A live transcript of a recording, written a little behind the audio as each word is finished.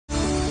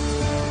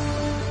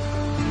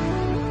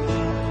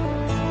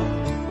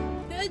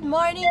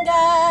morning,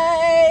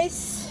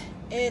 guys.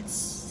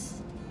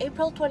 It's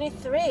April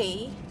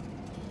 23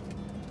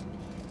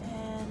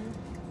 and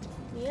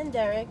me and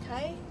Derek.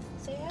 Hi,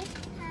 say hi.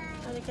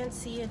 Hi. I can't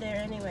see you there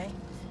anyway.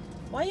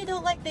 Why you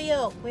don't like the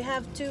yolk? We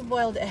have 2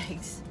 boiled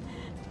eggs.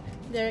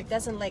 Derek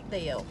doesn't like the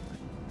yolk.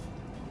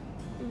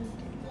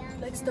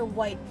 Likes the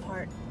white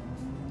part.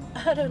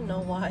 I don't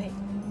know why.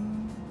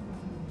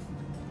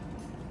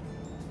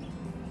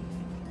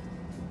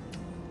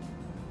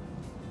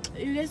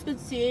 You guys could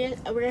see it.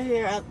 We're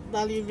here at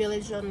Valley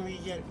Village on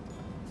Regent.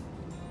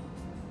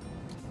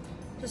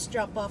 Just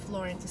drop off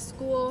Lauren to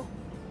school.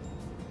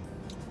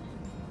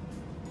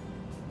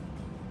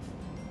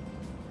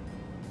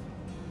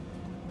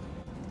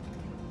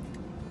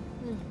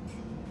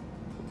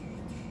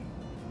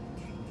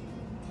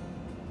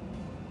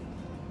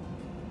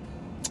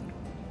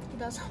 He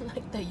doesn't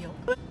like the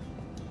yolk.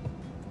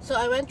 So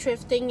I went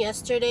thrifting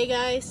yesterday,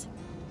 guys.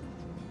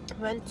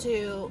 Went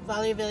to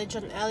Valley Village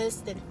on Ellis,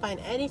 didn't find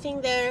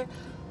anything there.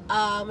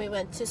 We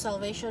went to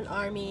Salvation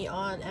Army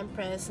on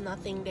Empress,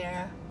 nothing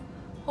there.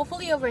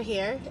 Hopefully over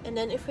here, and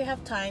then if we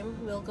have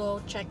time, we'll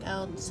go check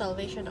out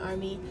Salvation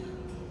Army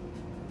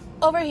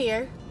over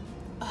here,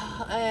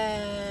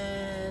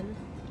 and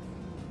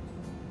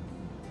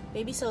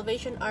maybe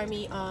Salvation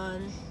Army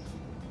on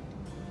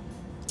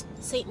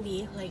St.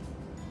 B. Like,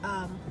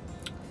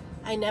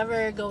 I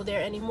never go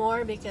there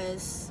anymore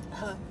because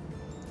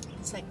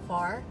it's like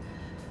far.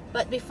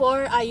 But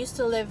before, I used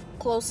to live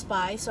close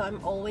by, so I'm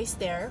always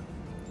there.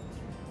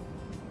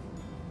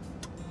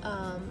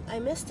 I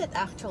missed it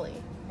actually.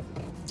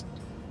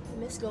 I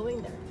miss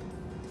going there.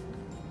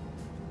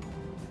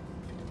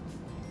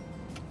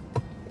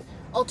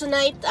 Oh,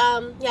 tonight,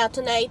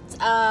 tonight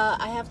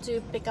I have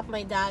to pick up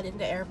my dad in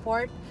the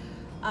airport.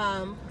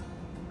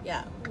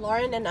 Yeah,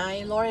 Lauren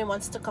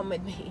wants to come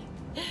with me.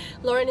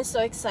 Lauren is so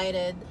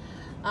excited.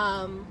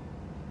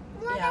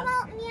 What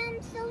about me?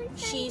 I'm so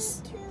excited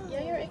too.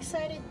 Yeah, you're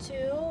excited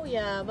too.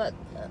 Yeah, but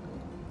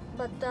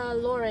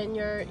Lauren,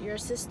 your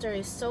sister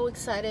is so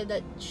excited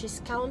that she's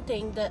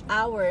counting the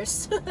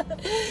hours.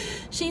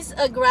 She's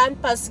a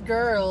grandpa's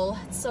girl.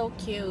 It's so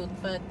cute,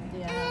 but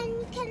yeah.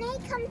 And can I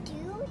come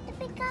too to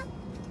pick up?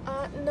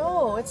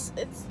 No, it's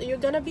you're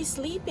gonna be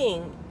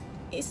sleeping.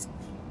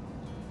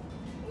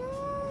 No,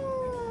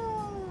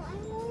 I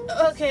won't.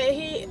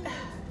 Okay,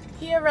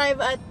 he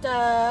arrived at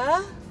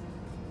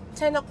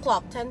 10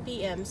 o'clock, 10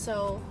 p.m.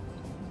 So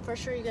for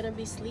sure you're gonna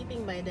be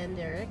sleeping by then,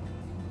 Derek.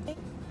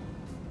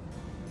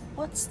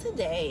 What's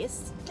today?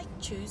 It's like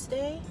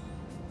Tuesday.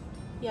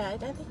 Yeah, I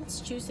think it's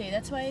Tuesday.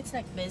 That's why it's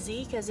like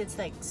busy, because it's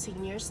like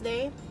Seniors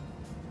Day.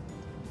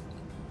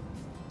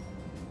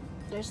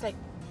 There's like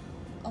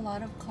a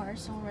lot of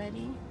cars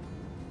already.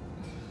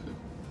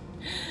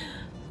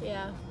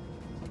 Yeah.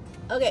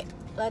 Okay,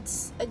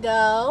 let's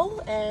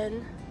go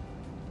and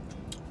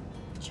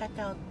check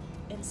out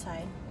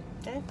inside.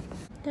 Okay.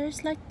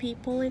 There's like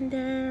people in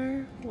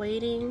there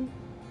waiting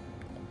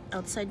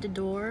outside the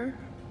door.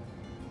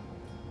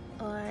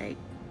 Like,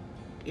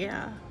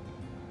 yeah,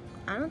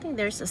 I don't think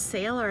there's a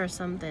sale or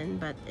something,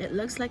 but it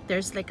looks like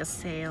there's like a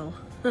sale.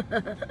 There's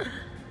some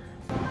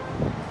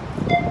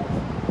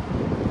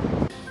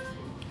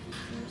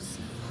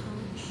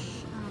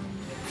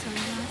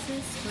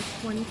sunglasses for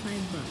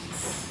 25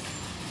 bucks.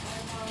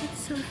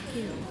 It's so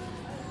cute.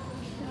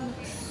 It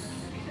looks,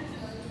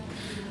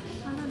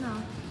 I don't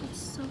know, it's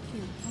so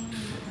cute. Oh my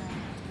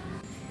god.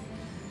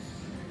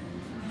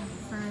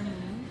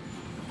 Fernie.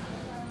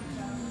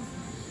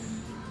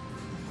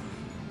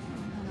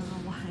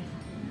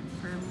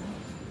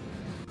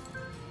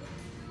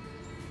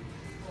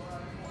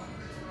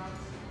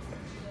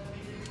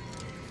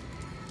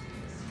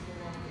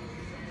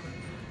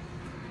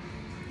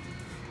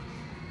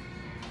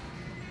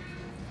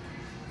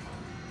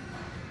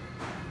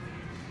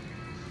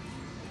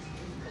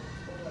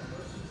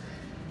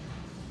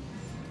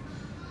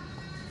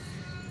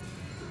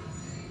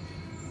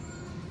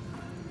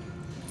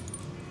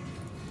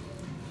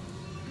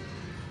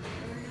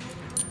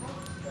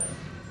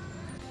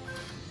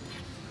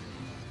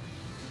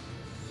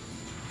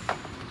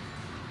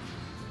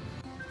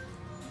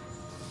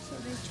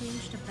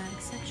 Change the bag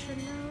section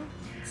now.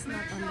 It's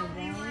not on the wall.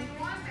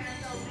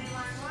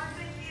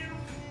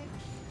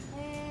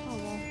 Oh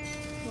well.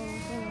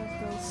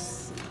 We'll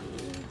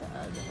see the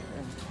other.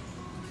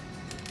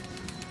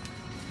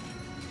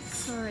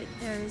 So right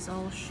there is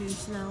all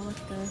shoes now with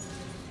the.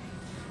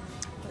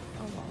 But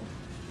oh well.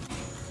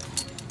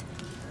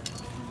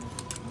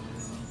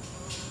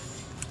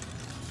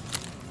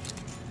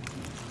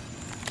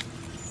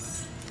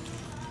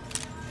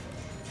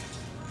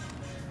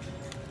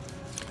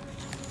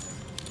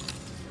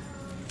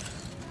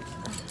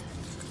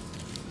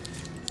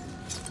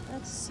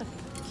 That's a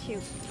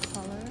cute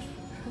color.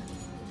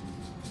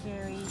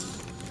 Very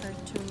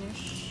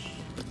cartoonish.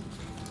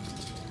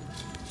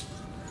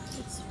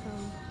 It's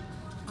from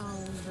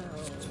Aldo.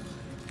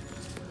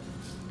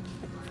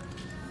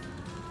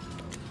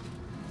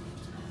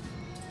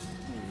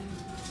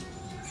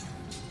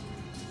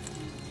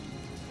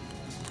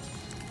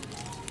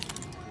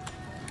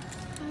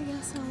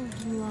 guess I'll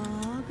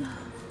vlog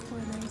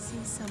when I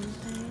see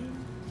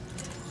something.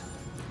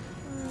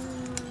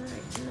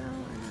 Right now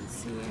I don't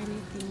see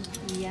anything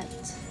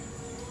yet.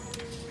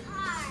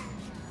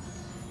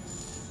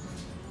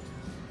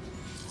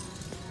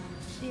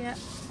 Yeah,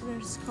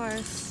 there's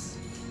cars.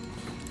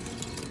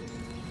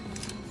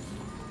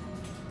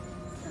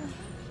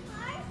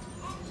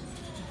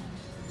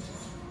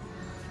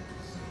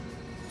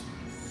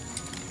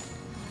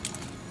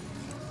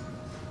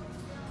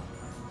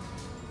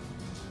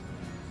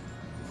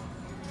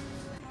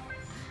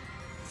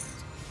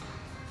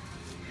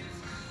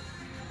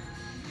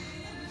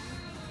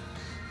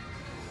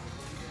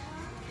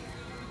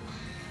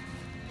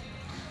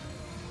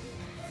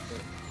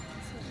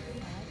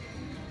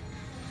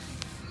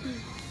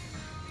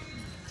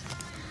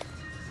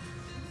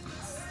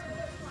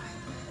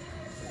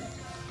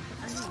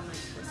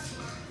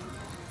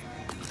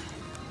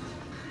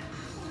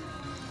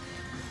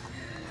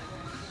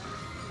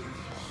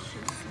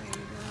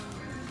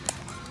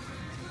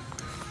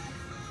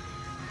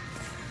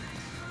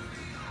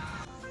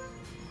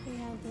 We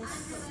have this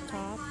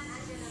top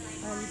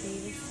on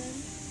DBSN.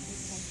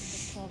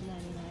 It's like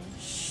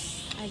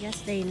 $12.99. I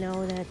guess they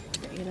know that,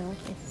 you know,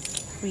 it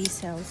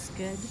pre-sells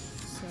good,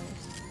 so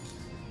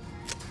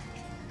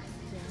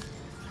yeah.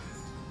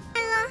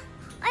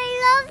 I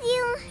love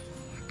you.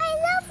 I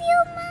love you,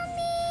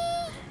 Mommy.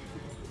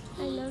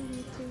 I love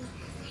you too.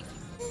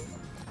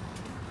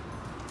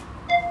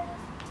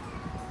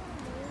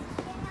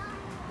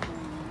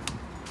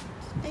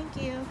 Thank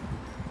you.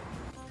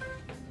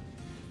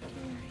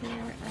 We're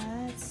here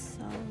at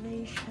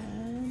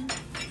Salvation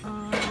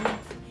on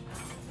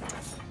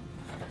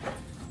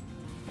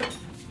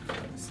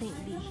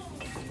St. B.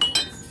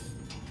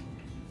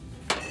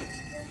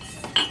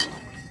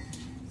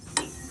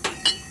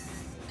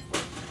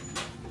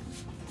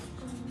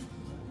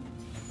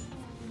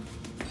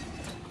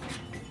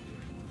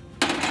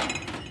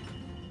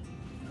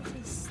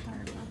 This is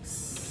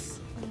Starbucks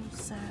from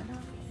Santa.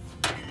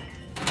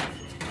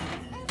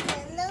 There's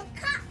a little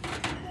cup.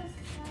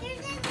 There's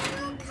a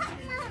little cup,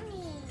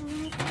 Mommy.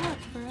 Little cup,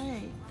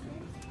 right?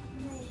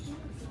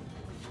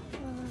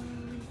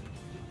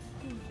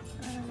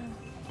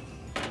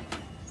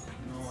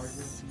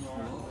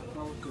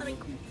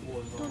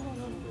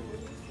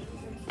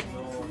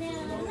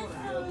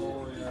 I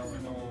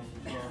don't know.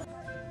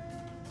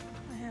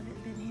 I haven't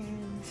been here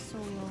in so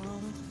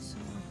long, so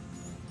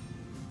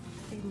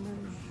they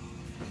moved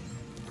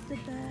the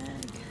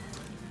bag.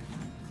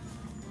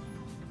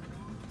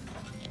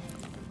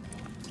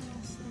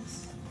 What is this?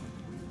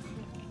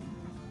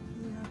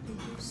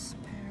 Lapidus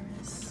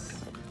Paris.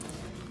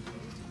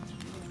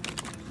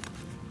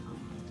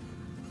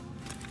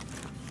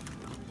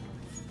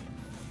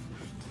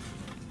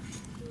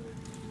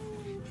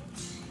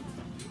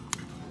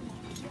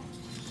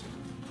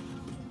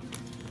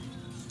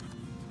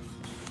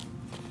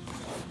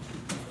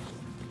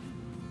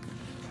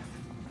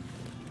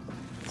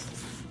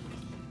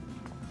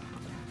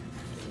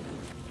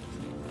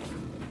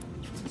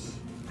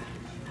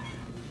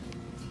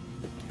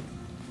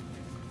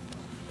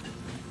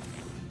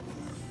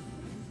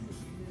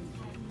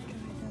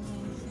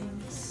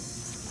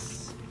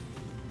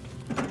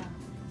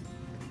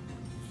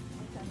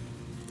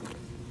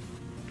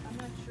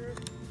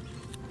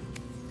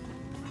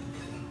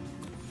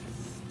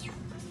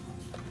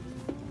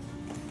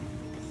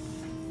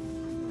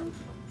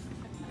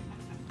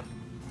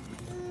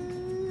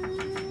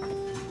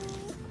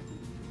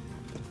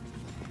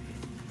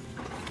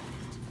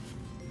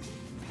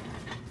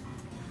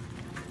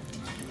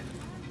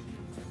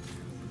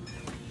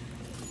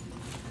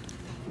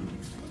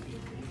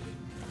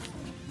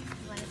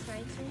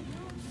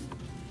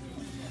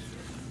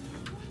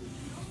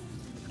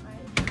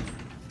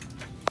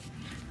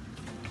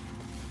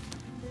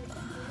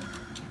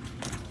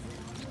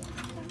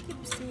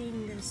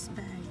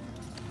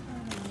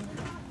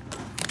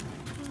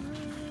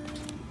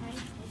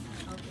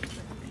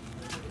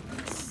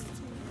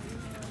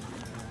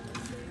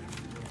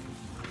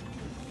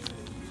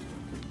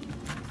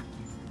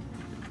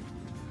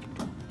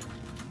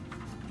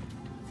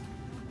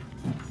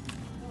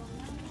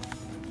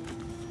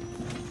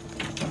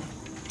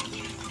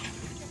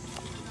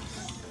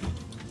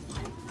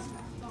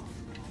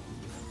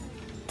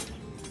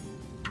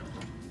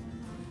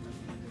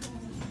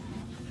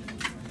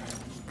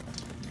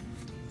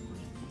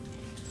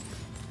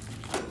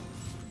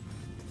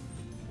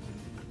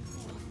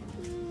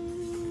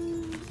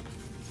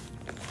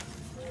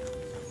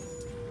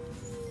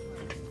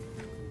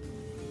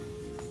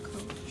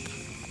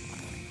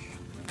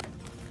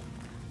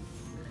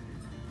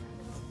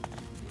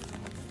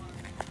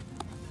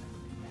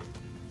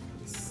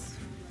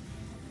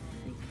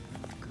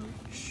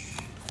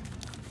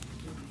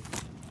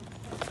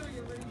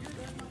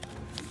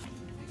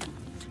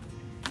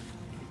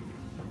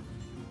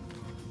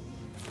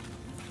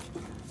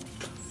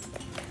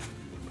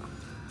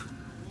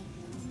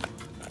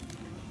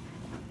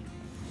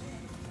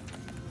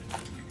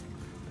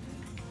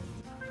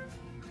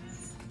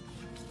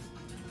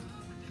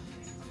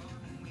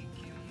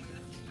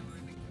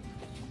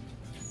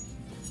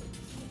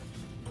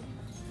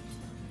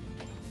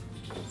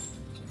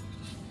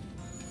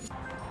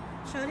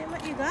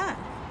 What you got?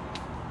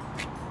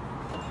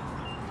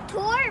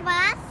 Tour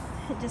bus.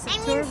 Just a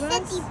tour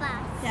bus? City bus.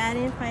 Yeah, I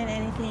didn't find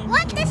anything.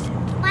 What this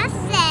bus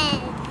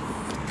says?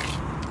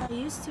 I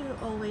used to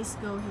always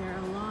go here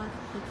a lot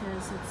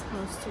because it's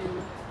close to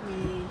where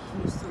we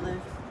used to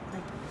live,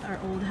 like our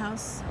old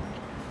house.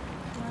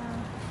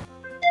 Wow.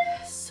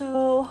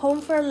 So home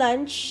for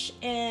lunch,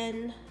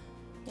 and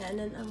yeah, and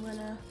then I'm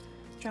gonna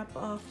drop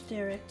off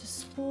Derek to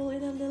school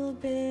in a little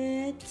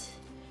bit.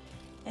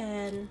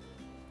 And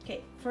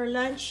okay, for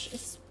lunch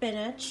is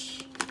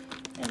spinach,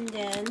 and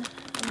then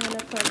I'm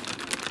gonna put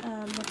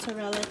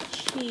mozzarella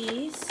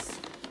cheese,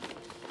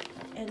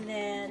 and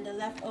then the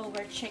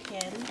leftover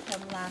chicken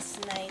from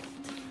last night.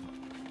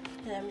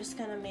 And I'm just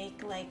gonna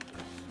make like,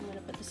 I'm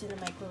gonna put this in the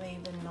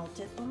microwave and melt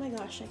it. Oh my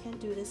gosh, I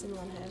can't do this in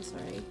one hand,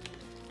 sorry.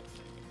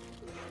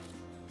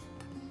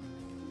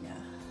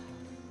 Yeah.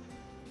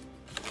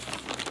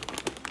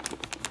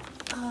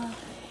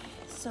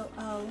 So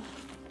I'll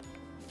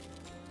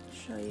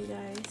show you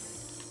guys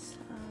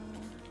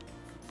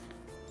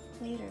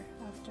later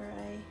after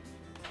I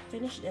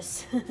finish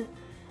this.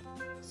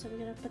 So we're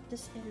gonna put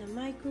this in the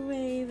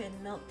microwave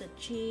and melt the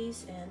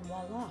cheese, and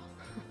voila.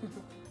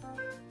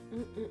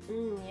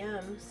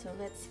 Yum. So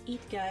let's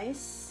eat,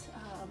 guys.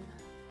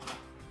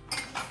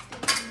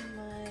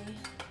 My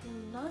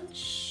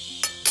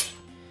lunch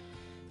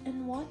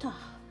and water.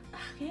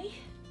 Okay.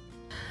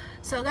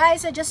 So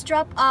guys, I just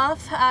dropped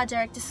off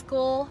Derek to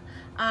school.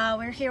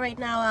 We're here right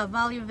now at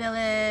Value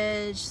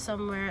Village,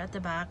 somewhere at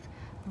the back.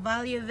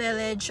 Value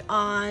Village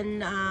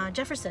on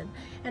Jefferson.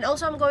 And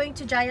also I'm going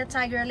to Giant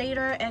Tiger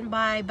later and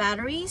buy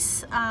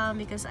batteries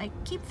because I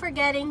keep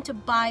forgetting to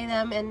buy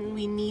them, and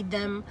we need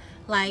them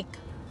like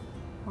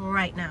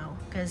right now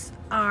because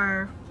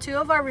two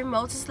of our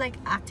remotes is like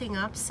acting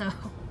up, so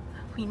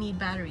we need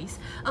batteries.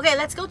 Okay,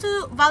 let's go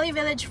to Value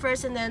Village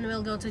first, and then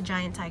we'll go to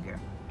Giant Tiger.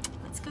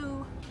 Let's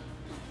go.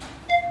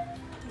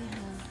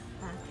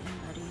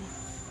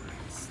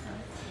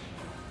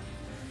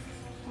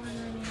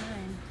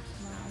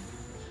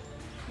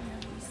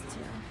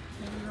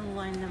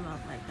 Line them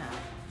up like that.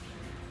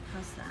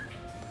 How's that?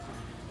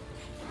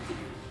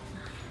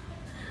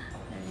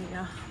 There you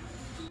go.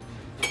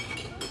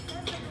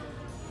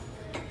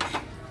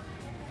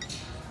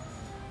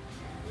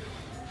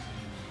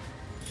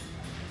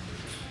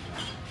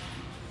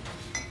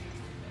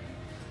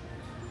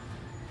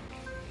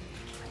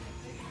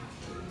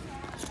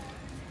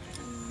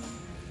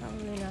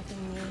 Probably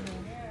nothing new here.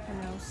 Who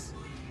knows?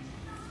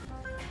 I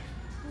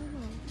don't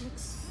know.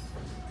 Looks.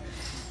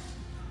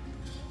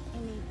 I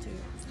need to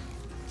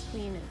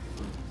clean it.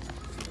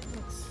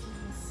 Looks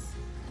nice.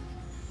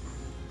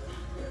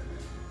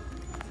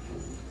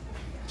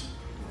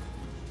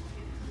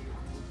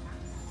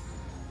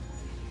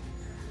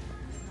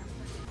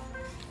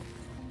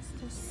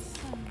 There's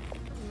some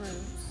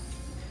rows.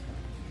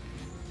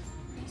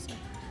 It's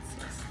like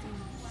 16.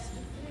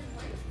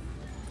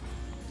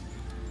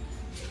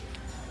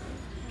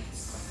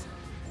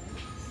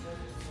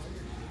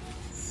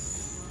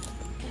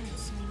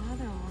 There's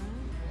another one.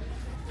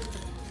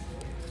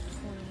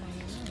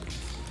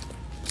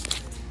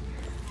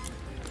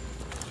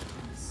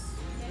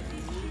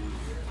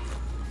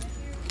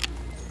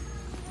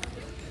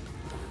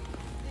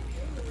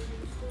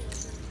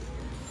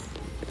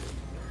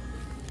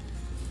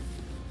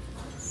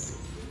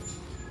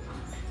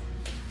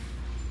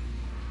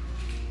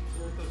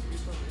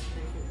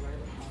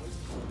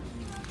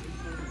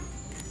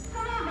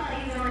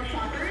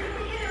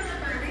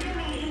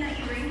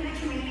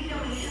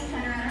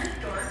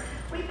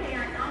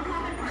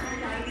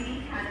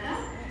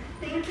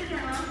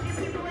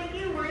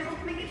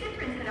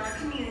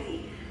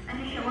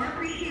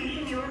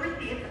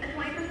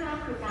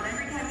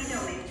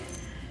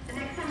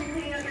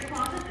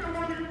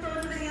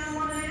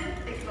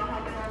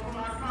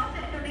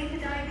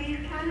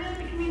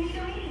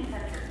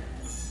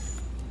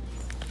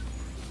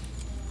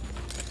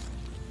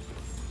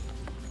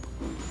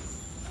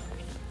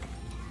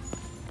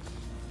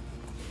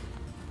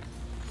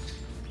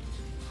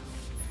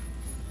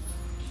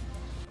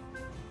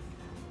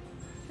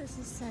 This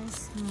is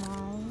size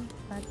small,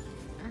 but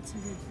that's a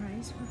good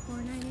price for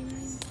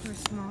 $4.99 for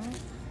small.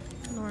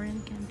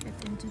 Lauren can fit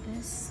into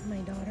this, my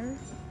daughter,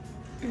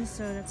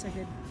 so that's a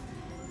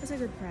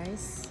good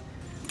price.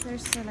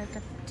 There's like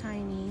a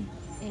tiny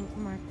ink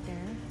mark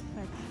there,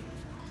 but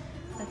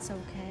that's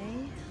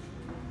okay.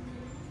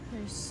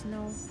 There's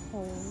no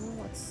hole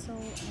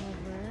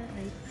whatsoever.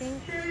 I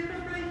think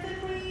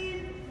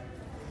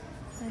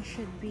there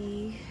should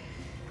be.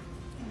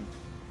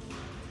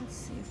 Let's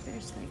see if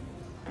there's like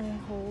a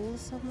hole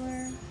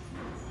somewhere.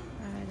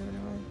 I don't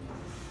know.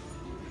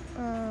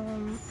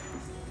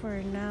 For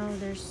now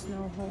there's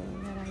no hole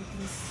that I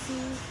can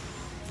see.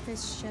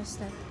 It's just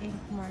that ink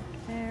mark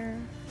there.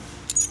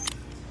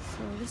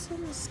 So this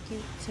one is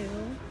cute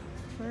too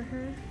for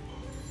her,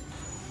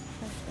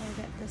 but I'll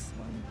get this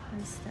one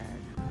instead.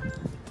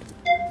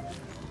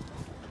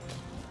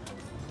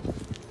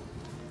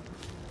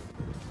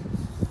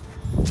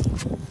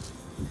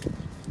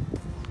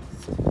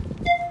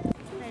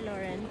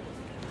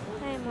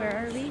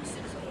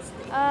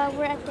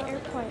 We're at the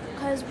airport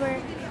because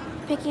we're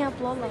picking up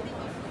Lolo.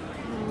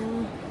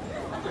 Mm.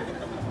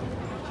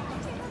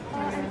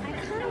 And I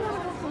kind of want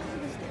to go close to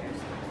the stairs.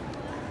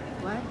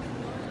 What?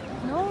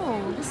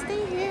 No, just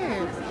stay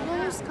here.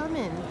 Lolo's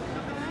coming.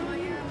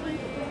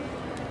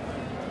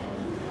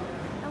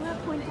 I'm gonna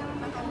point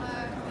down my phone.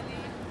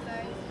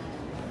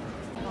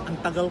 Ang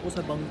tagal ko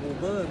sa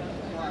Vancouver.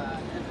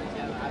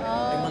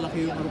 Ay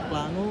malaki yung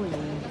aeroplano.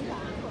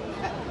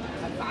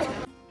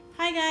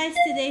 Hi guys,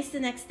 today's the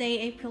next day,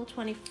 April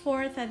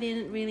 24th. I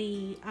didn't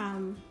really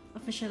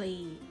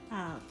officially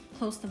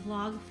close the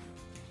vlog.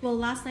 Well,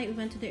 last night we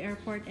went to the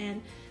airport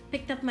and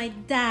picked up my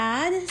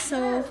dad.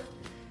 So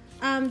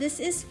this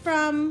is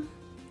from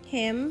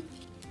him.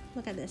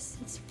 Look at this.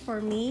 It's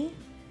for me.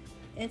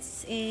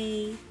 It's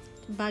a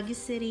Baguio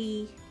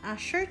City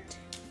shirt.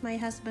 My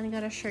husband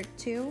got a shirt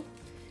too.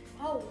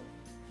 Oh.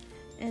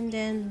 And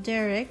then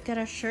Derek got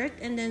a shirt.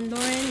 And then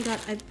Lauren got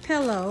a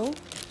pillow.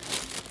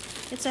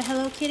 It's a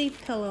Hello Kitty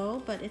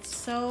pillow, but it's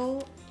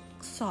so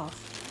soft.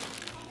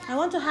 I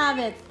want to have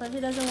it, but she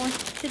doesn't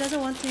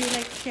want to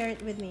like share it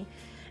with me.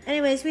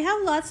 Anyways, we have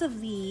lots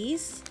of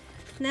these.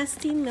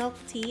 Nesty milk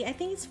tea. I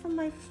think it's from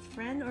my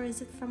friend, or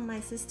is it from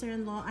my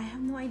sister-in-law? I have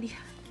no idea.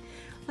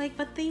 Like,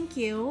 but thank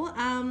you.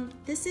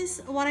 This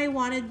is what I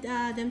wanted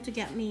them to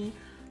get me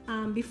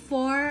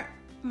before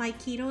my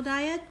keto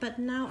diet, but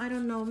now I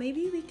don't know.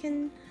 Maybe we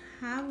can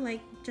have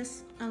like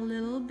just a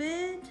little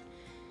bit.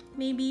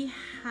 Maybe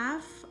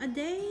half a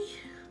day,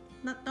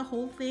 not the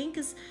whole thing,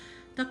 because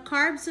the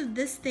carbs of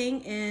this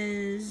thing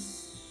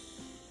is,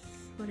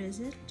 what is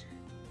it,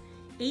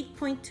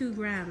 8.2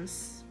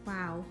 grams.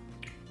 Wow.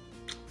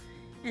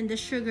 And the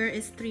sugar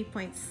is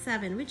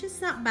 3.7, which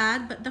is not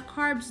bad, but the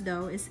carbs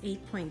though is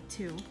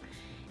 8.2.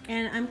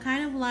 And I'm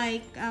kind of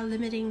like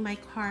limiting my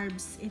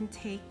carbs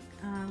intake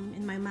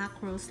in my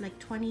macros, like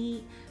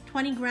 20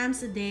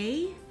 grams a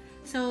day.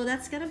 So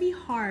that's gonna be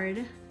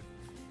hard.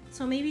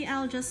 So maybe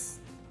I'll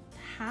just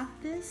have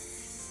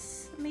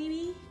this,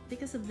 maybe,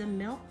 because of the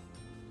milk,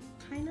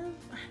 kind of.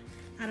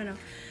 I don't know.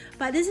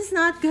 But this is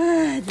not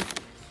good.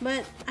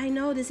 But I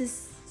know this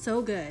is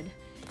so good.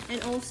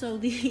 And also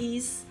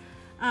these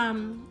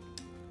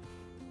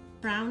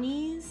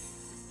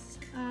brownies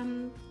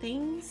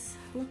things.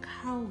 Look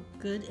how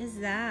good is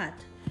that.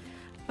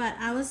 But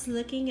I was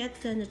looking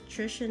at the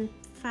nutrition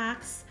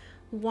facts.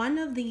 One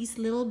of these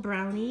little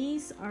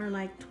brownies are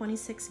like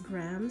 26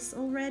 grams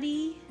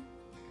already.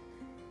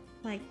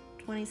 Like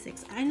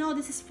 26. I know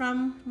this is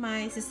from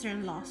my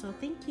sister-in-law, so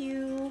thank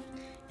you.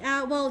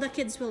 Well, the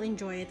kids will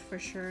enjoy it for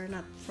sure,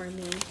 not for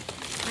me.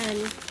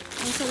 And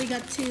also we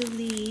got two of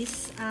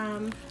these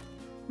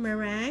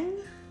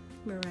meringue.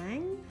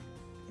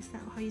 Is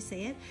that how you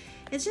say it?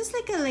 It's just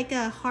like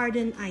a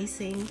hardened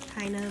icing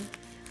kind of,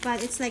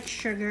 but it's like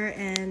sugar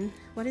and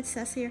what it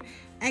says here,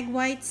 egg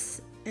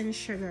whites and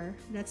sugar.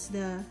 That's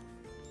the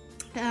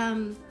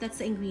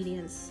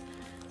ingredients.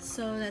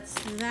 So that's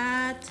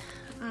that.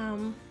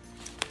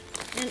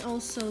 And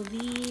also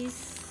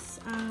these,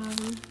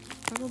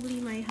 probably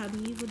my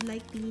hubby would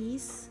like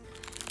these.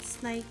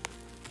 It's like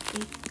a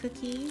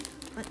cookie,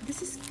 but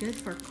this is good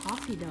for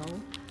coffee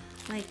though.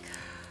 Like,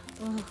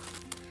 oh,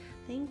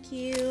 thank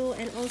you.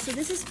 And also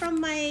this is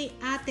from my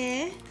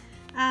ate,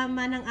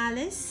 Manang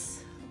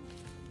Alice.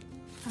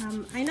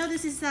 I know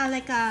this is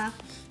like a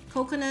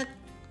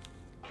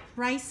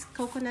rice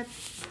coconut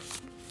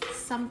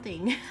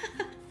something.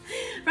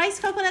 Rice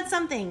coconut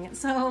something.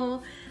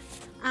 So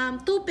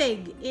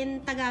tupig in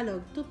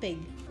Tagalog, tupig.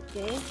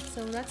 Okay,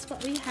 so that's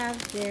what we have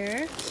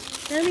there.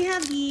 Then we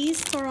have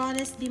these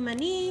Corones de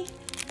Mani.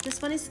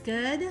 This one is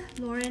good.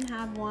 Lauren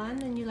have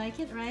one and you like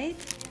it, right?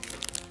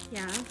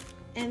 Yeah.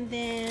 And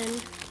then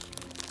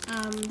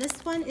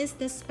this one is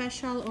the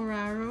Special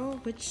Oraro,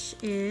 which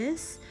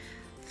is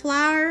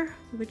flour,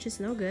 which is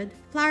no good.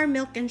 Flour,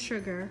 milk, and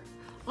sugar.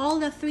 All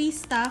the three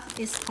stuff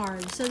is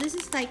carbs. So this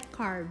is like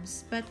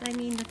carbs, but I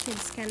mean the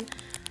kids can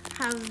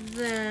have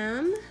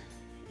them.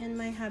 And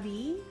my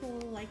hubby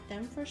will like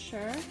them for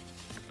sure.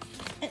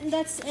 And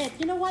that's it.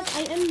 You know what?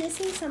 I am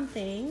missing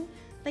something.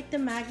 Like the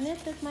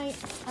magnet that my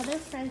other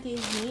friend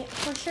gave me.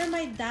 For sure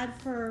my dad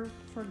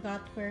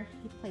forgot where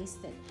he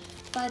placed it.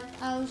 But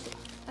I'm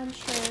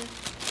sure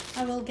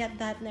I will get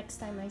that next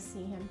time I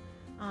see him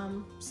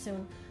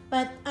soon.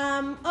 But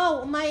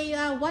oh, my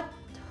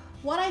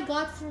what I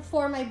got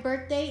for my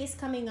birthday is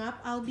coming up.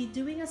 I'll be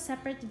doing a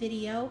separate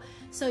video.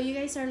 So you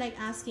guys are like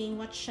asking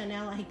what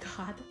Chanel I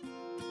got.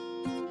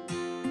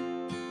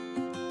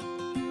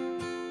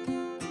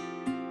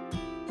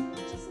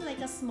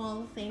 A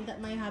small thing that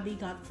my hubby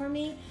got for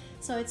me,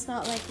 so it's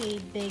not like a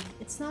big,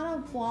 it's not a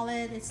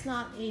wallet, it's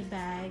not a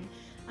bag.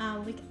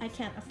 I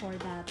can't afford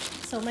that,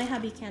 so my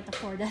hubby can't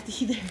afford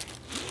that either.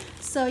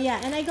 So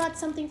yeah, and I got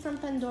something from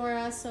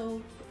Pandora,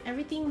 so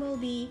everything will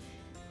be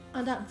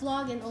on that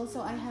vlog. And also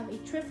I have a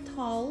thrift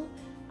haul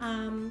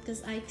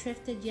because I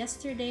thrifted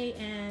yesterday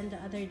and the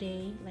other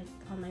day, like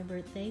on my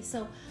birthday.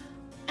 So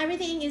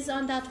everything is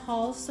on that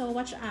haul, so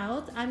watch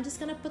out. I'm just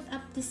gonna put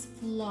up this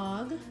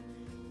vlog.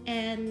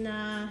 And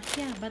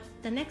yeah, but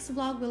the next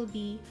vlog will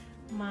be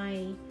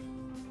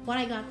what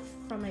I got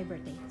from my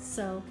birthday.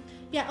 So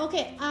yeah,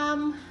 okay,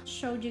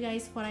 showed you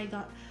guys what I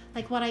got,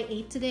 like what I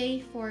ate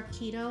today for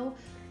keto,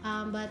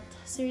 but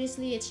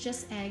seriously, it's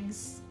just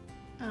eggs,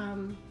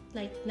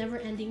 like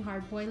never-ending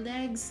hard-boiled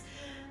eggs.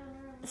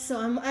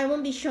 So I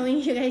won't be showing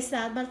you guys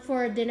that. But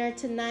for dinner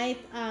tonight,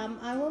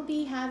 I won't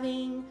be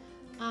having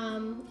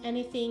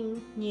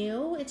anything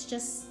new. It's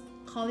just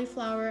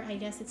cauliflower. I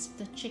guess it's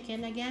the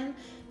chicken again,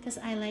 because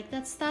I like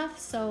that stuff.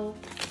 So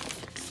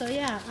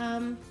yeah,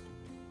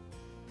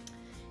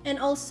 and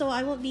also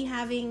I won't be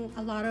having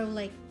a lot of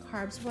like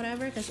carbs,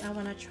 whatever, because I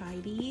want to try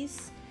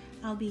these.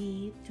 I'll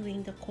be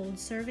doing the cold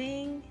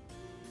serving,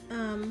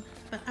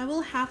 but I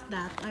will have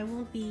that. I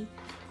won't be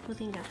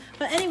putting that.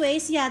 But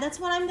anyways, yeah, that's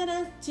what I'm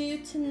gonna do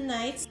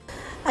tonight.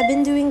 I've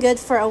been doing good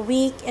for a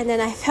week, and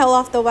then I fell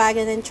off the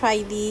wagon and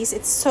tried these.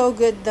 It's so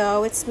good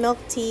though. It's milk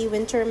tea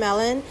winter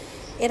melon.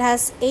 It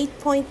has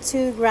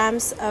 8.2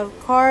 grams of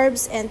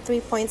carbs and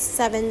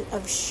 3.7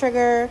 of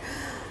sugar.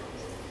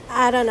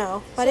 I don't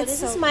know, but so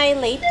this is my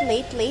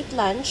late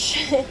lunch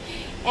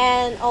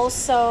and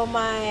also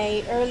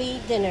my early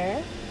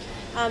dinner.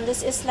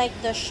 This is like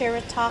the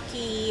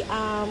shirataki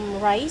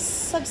rice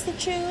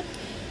substitute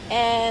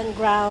and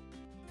ground.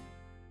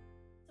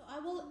 So I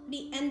will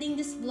be ending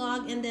this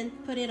vlog and then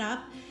put it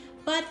up,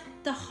 but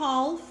the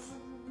haul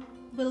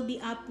will be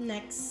up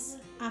next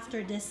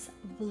after this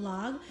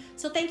vlog.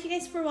 So thank you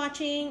guys for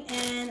watching,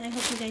 and I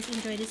hope you guys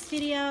enjoyed this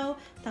video.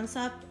 Thumbs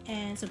up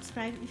and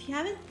subscribe if you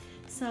haven't.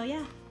 So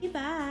yeah,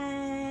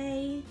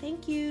 bye.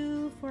 Thank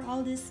you for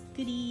all these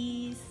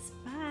goodies.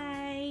 Bye.